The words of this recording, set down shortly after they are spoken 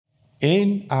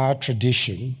In our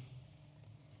tradition,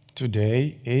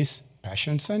 today is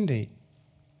Passion Sunday.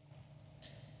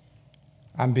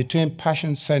 And between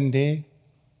Passion Sunday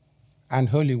and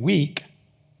Holy Week,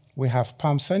 we have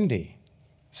Palm Sunday.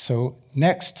 So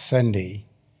next Sunday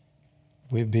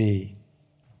will be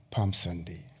Palm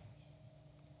Sunday.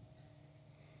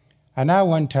 And I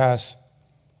want us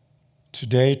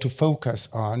today to focus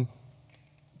on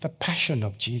the passion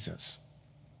of Jesus.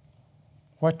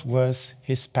 What was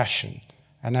his passion?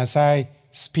 And as I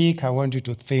speak, I want you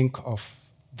to think of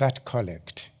that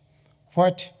collect.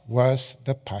 What was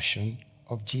the passion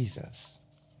of Jesus?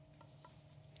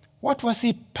 What was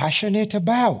he passionate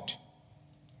about?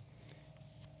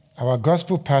 Our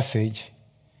gospel passage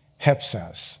helps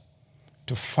us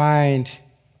to find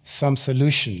some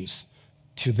solutions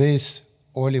to this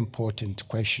all-important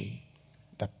question,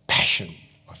 the passion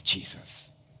of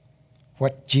Jesus.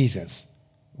 What Jesus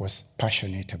was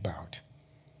passionate about.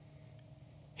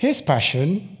 His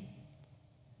passion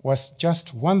was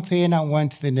just one thing and one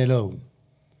thing alone,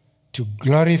 to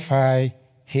glorify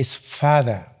his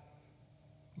Father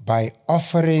by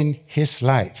offering his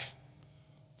life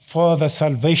for the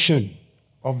salvation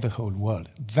of the whole world.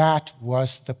 That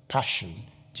was the passion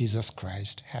Jesus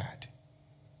Christ had.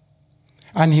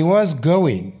 And he was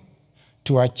going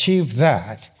to achieve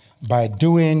that by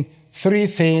doing three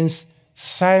things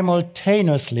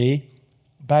simultaneously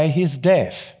by his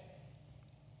death.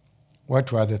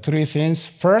 What were the three things?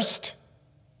 First,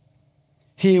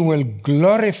 he will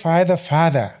glorify the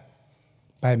Father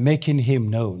by making him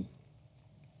known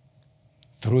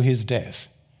through his death.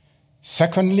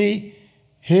 Secondly,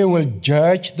 he will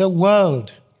judge the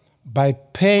world by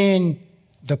paying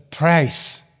the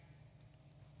price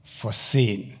for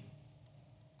sin.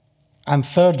 And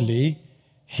thirdly,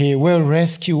 he will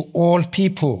rescue all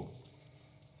people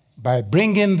by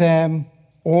bringing them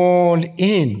all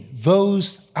in,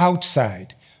 those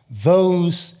outside,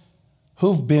 those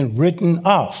who've been written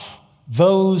off,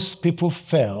 those people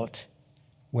felt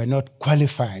were not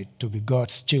qualified to be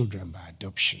God's children by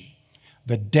adoption.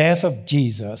 The death of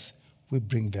Jesus will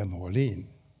bring them all in.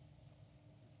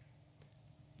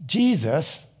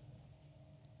 Jesus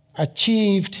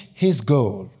achieved his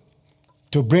goal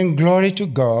to bring glory to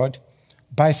God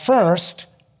by first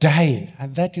dying,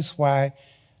 and that is why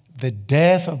the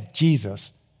death of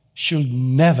Jesus should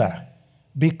never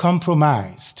be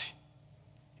compromised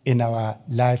in our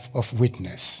life of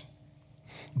witness.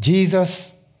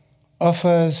 Jesus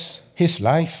offers his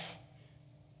life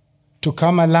to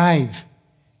come alive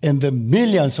in the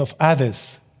millions of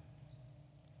others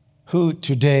who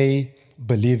today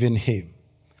believe in him.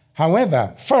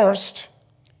 However, first,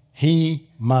 he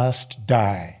must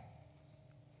die.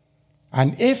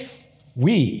 And if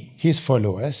we, his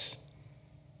followers,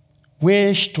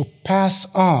 wish to pass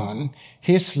on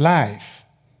his life,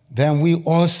 then we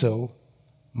also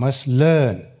must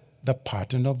learn the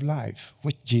pattern of life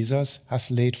which Jesus has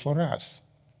laid for us.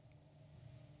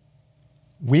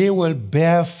 We will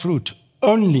bear fruit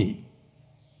only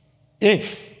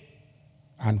if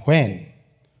and when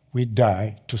we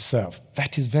die to self.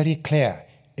 That is very clear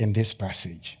in this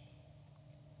passage.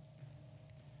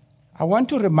 I want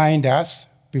to remind us,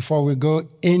 before we go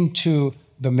into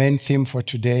the main theme for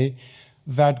today,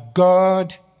 that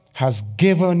God has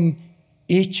given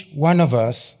each one of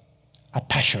us a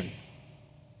passion.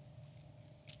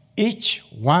 Each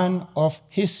one of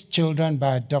his children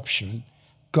by adoption,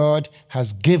 God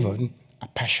has given a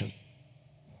passion.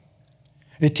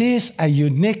 It is a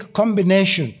unique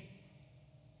combination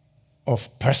of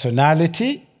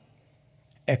personality,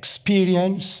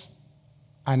 experience,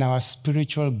 and our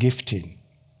spiritual gifting.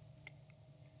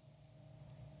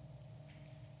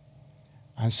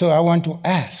 And so I want to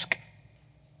ask,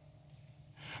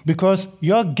 because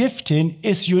your gifting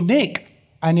is unique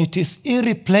and it is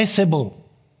irreplaceable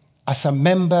as a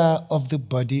member of the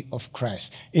body of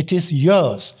Christ. It is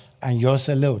yours and yours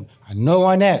alone, and no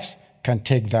one else can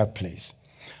take that place.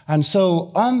 And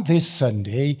so on this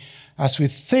Sunday, as we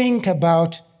think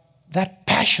about that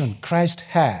passion Christ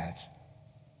had,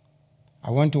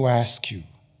 I want to ask you,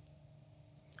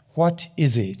 what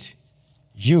is it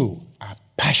you are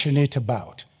passionate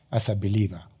about as a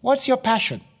believer? What's your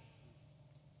passion?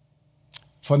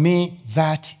 For me,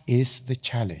 that is the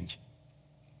challenge.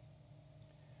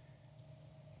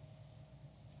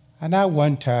 And I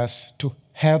want us to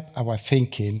help our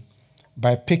thinking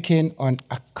by picking on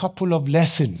a couple of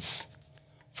lessons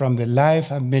from the life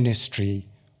and ministry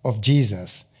of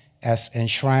Jesus as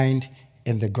enshrined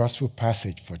in the gospel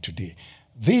passage for today.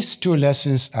 These two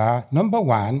lessons are, number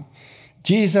one,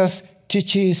 Jesus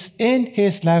teaches in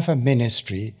his life and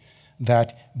ministry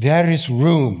that there is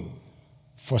room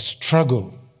for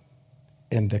struggle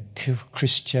in the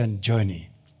Christian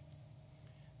journey.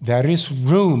 There is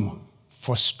room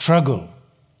for struggle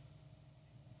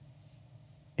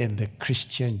in the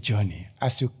Christian journey.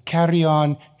 As you carry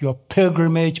on your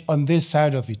pilgrimage on this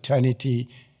side of eternity,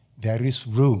 there is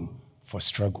room for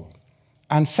struggle.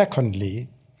 And secondly,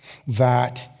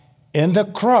 that in the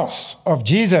cross of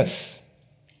Jesus,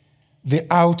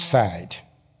 the outside,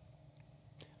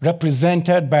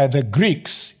 represented by the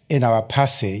Greeks in our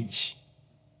passage,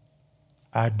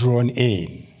 are drawn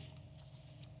in.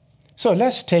 So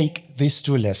let's take these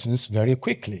two lessons very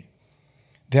quickly.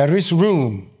 There is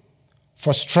room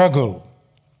for struggle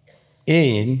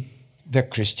in the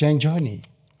Christian journey.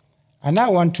 And I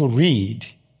want to read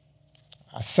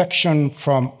a section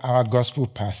from our gospel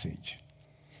passage.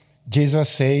 Jesus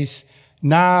says,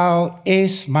 "Now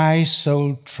is my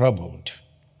soul troubled.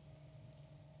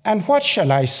 And what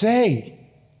shall I say?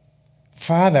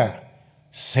 Father,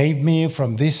 save me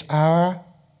from this hour.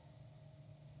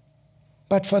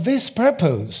 But for this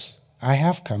purpose I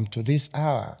have come to this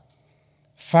hour.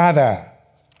 Father,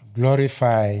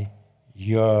 glorify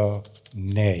your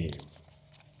name."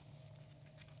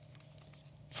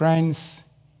 Friends,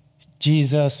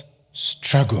 Jesus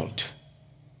struggled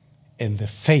in the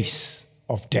face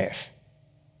of death.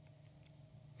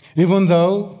 Even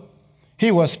though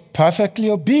he was perfectly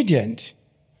obedient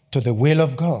to the will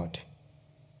of God,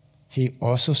 he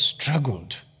also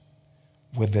struggled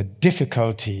with the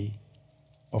difficulty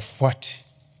of what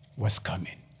was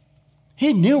coming.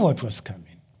 He knew what was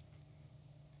coming.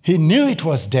 He knew it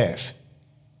was death.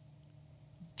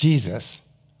 Jesus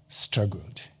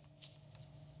struggled.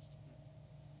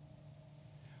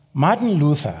 Martin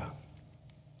Luther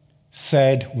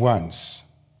said once,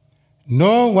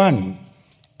 "No one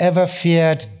ever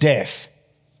feared death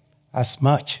as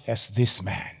much as this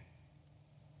man."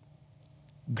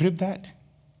 Grip that?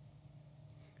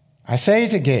 I say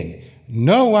it again.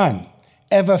 No one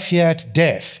ever feared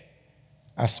death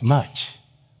as much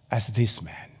as this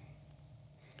man.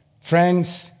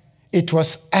 Friends, it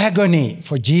was agony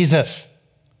for Jesus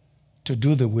to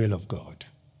do the will of God,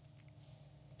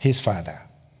 his Father.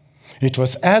 It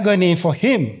was agony for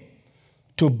him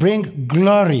to bring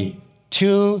glory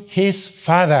to his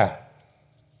Father.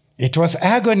 It was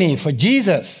agony for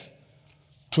Jesus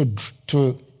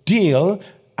to deal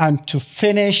and to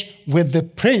finish with the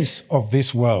prince of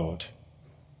this world.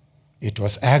 It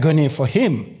was agony for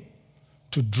him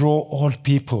to draw all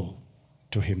people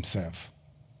to himself.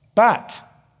 But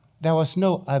there was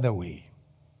no other way.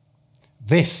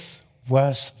 This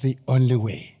was the only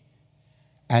way,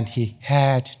 and he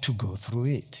had to go through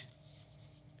it.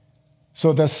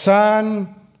 So the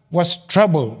Son was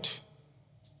troubled,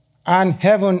 and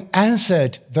heaven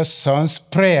answered the Son's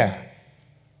prayer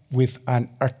with an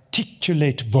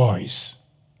articulate voice.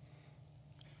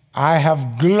 "I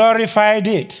have glorified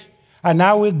it, and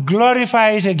I will glorify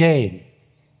it again,"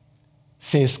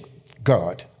 says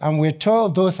God. And we're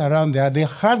told those around there, they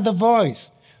heard the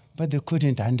voice, but they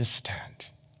couldn't understand.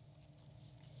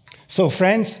 So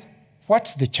friends,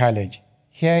 what's the challenge?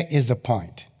 Here is the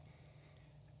point.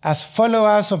 As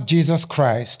followers of Jesus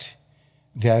Christ,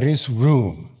 there is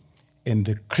room in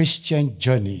the Christian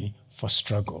journey for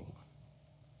struggle.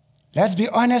 Let's be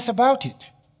honest about it.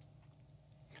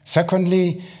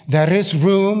 Secondly, there is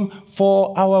room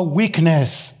for our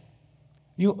weakness.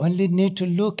 You only need to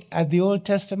look at the Old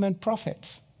Testament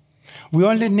prophets. We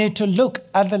only need to look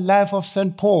at the life of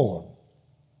St. Paul,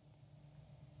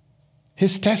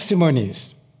 his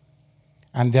testimonies,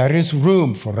 and there is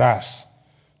room for us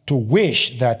to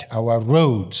wish that our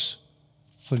roads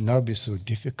will not be so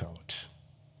difficult.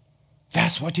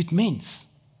 That's what it means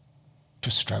to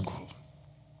struggle.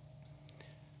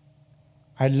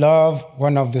 I love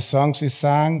one of the songs we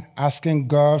sang, asking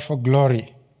God for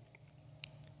glory.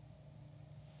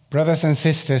 Brothers and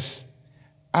sisters,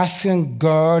 asking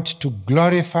God to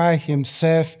glorify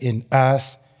himself in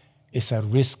us is a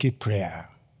risky prayer.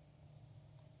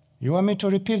 You want me to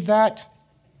repeat that?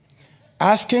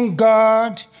 Asking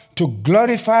God to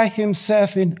glorify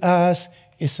himself in us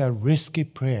is a risky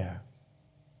prayer.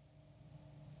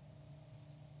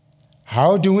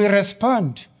 How do we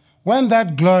respond when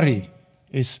that glory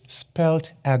is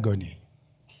spelled agony?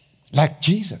 Like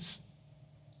Jesus.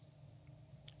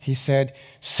 He said,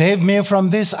 "Save me from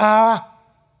this hour."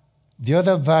 The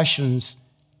other versions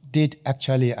did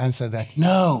actually answer that.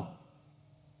 "No,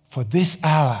 for this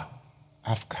hour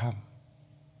I've come."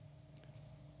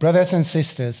 Brothers and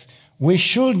sisters, we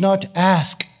should not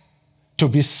ask to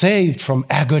be saved from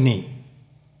agony,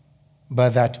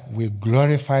 but that we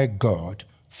glorify God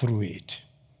through it.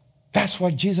 That's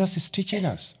what Jesus is teaching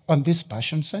us on this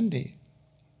Passion Sunday.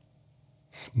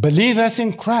 Believers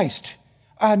in Christ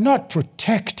are not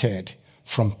protected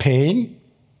from pain.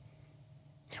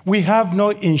 We have no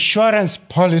insurance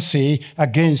policy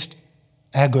against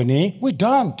agony. We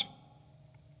don't.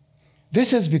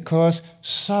 This is because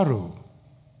sorrow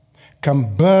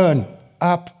can burn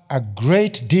up a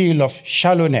great deal of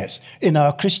shallowness in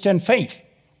our Christian faith,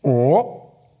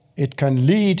 or it can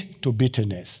lead to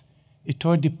bitterness. It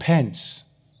all depends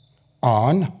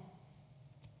on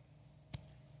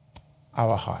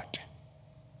our heart.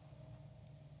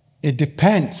 It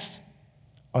depends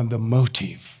on the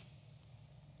motive.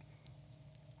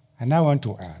 And I want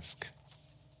to ask,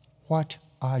 what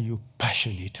are you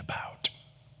passionate about?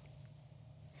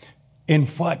 In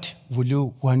what will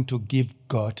you want to give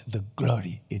God the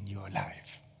glory in your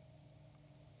life?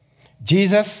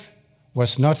 Jesus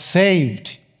was not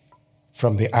saved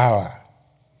from the hour.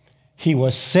 He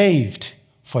was saved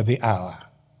for the hour.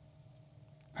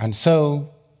 And so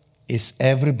is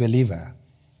every believer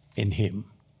in him.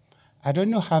 I don't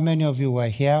know how many of you were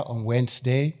here on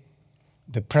Wednesday,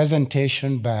 the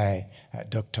presentation by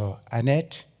Dr.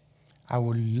 Annette. I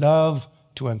would love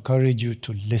to encourage you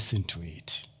to listen to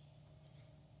it.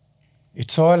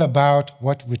 It's all about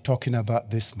what we're talking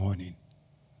about this morning.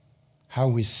 How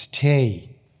we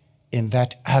stay in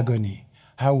that agony,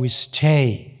 how we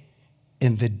stay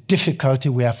in the difficulty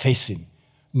we are facing,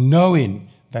 knowing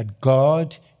that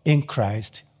God in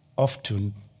Christ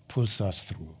often pulls us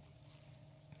through.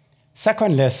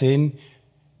 Second lesson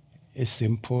is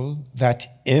simple,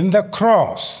 that in the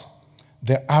cross,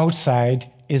 the outside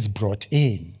is brought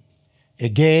in.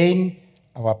 Again,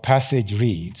 our passage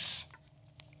reads,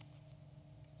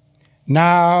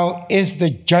 "Now is the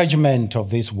judgment of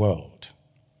this world.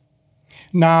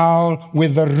 Now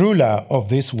will the ruler of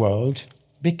this world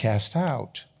be cast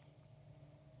out.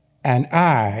 And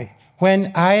I,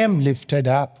 when I am lifted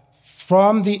up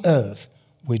from the earth,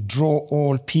 will draw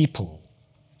all people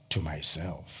to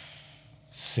myself,"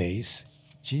 says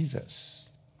Jesus.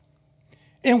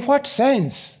 In what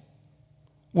sense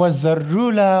was the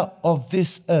ruler of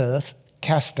this earth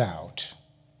cast out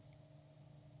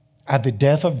at the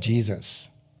death of Jesus?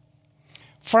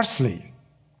 Firstly,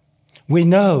 we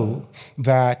know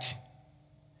that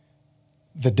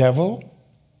the devil,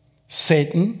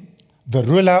 Satan, the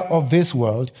ruler of this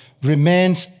world,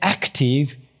 remains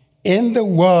active in the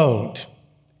world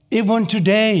even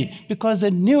today, because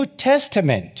the New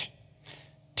Testament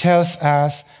tells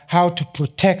us how to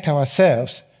protect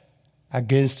ourselves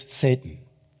against Satan.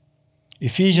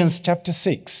 Ephesians chapter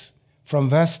 6, from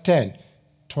verse 10,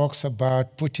 talks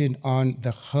about putting on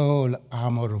the whole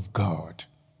armor of God.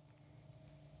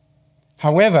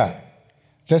 However,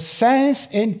 the sense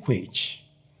in which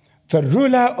the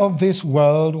ruler of this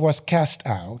world was cast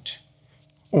out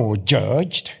or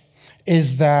judged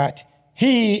is that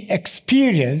he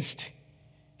experienced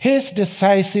his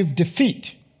decisive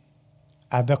defeat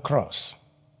at the cross.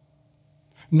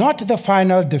 Not the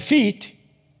final defeat,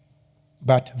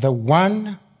 but the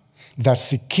one that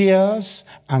secures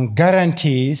and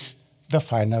guarantees the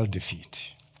final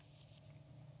defeat.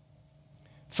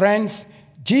 Friends,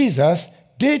 Jesus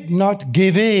did not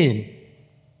give in.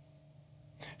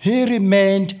 He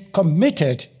remained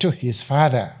committed to his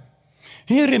Father.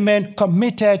 He remained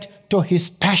committed to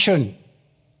his passion.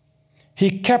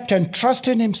 He kept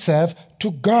entrusting himself to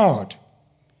God.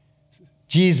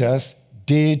 Jesus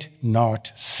did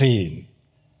not sin.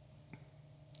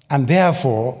 And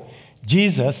therefore,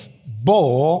 Jesus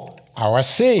bore our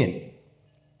sin.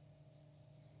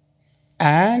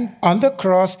 And on the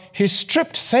cross, he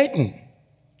stripped Satan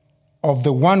of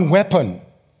the one weapon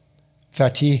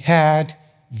that he had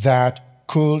that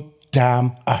could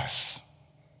damn us.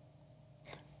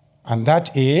 And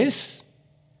that is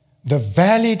the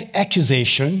valid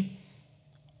accusation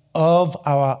of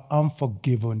our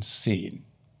unforgiven sin.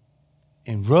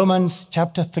 In Romans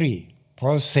chapter 3,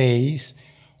 Paul says,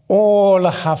 "All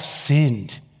have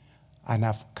sinned and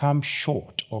have come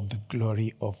short of the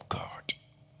glory of God."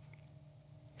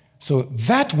 So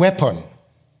that weapon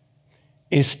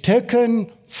is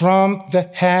taken from the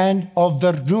hand of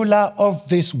the ruler of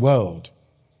this world.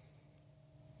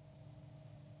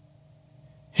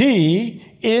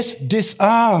 He is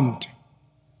disarmed.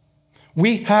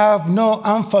 We have no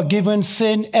unforgiven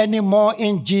sin anymore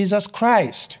in Jesus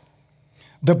Christ.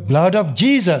 The blood of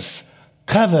Jesus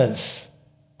covers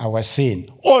our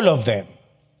sin, all of them.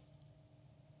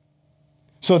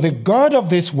 So the God of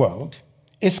this world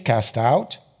is cast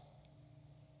out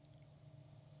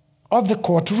of the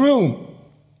courtroom.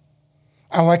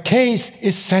 Our case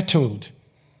is settled.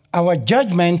 Our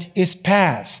judgment is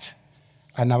passed.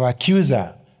 And our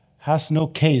accuser has no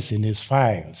case in his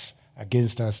files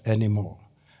against us anymore.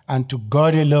 and to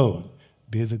God alone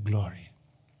be the glory.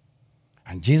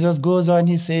 And Jesus goes on,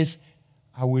 he says,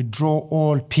 I will draw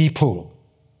all people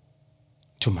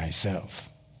to myself.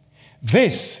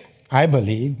 This, I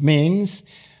believe, means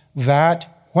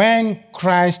that when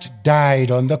Christ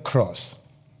died on the cross,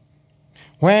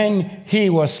 when he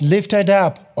was lifted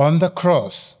up on the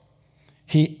cross,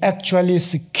 he actually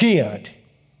secured,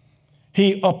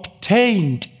 he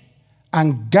obtained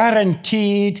and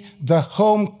guaranteed the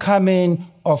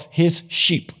homecoming of his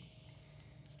sheep,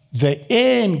 the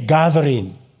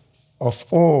ingathering of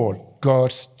all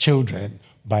God's children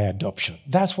by adoption.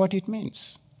 That's what it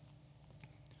means.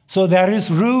 So there is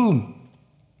room.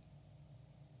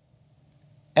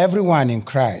 Everyone in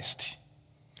Christ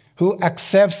who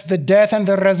accepts the death and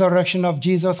the resurrection of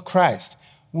Jesus Christ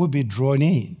will be drawn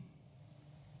in.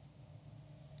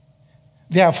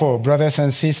 Therefore, brothers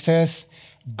and sisters,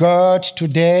 God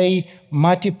today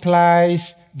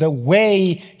multiplies the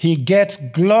way he gets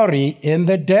glory in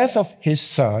the death of his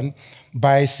Son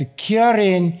by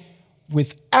securing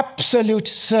with absolute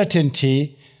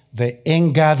certainty the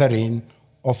ingathering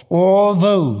of all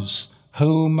those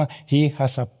whom he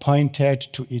has appointed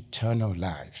to eternal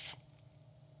life.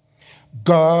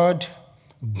 God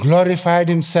glorified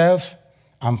himself,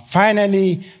 and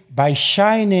finally, by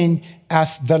shining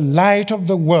as the light of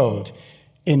the world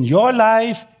in your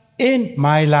life, in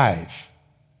my life,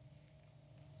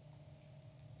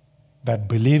 that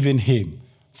believe in him,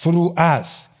 through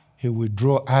us, he will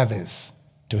draw others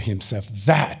to himself.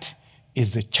 That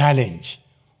is the challenge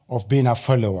of being a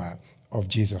follower of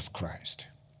Jesus Christ.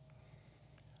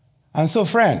 And so,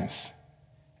 friends,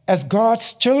 as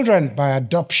God's children by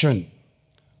adoption,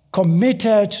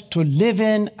 committed to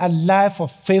living a life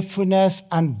of faithfulness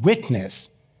and witness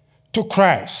to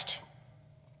Christ,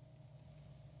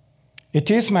 it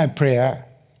is my prayer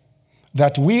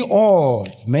that we all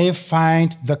may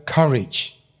find the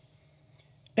courage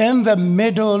in the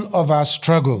middle of our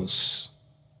struggles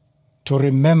to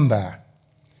remember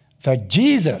that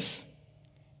Jesus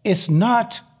is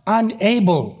not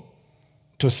unable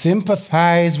to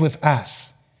sympathize with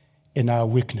us in our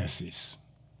weaknesses.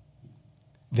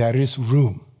 There is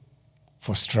room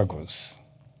for struggles.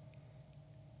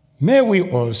 May we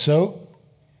also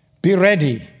be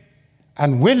ready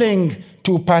and willing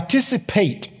to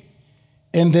participate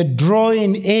in the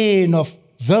drawing in of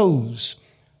those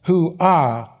who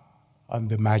are on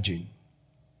the margin.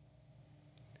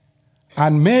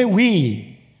 And may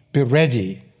we be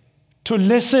ready to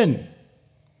listen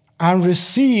and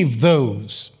receive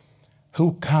those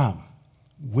who come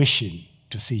wishing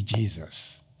to see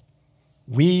Jesus.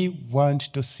 We want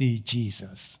to see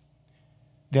Jesus.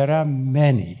 There are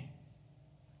many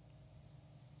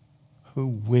who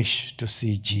wish to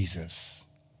see Jesus.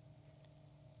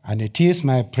 And it is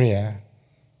my prayer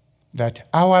that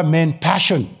our main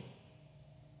passion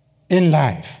in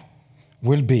life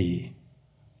will be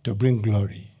to bring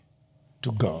glory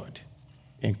to God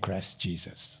in Christ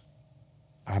Jesus.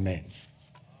 Amen.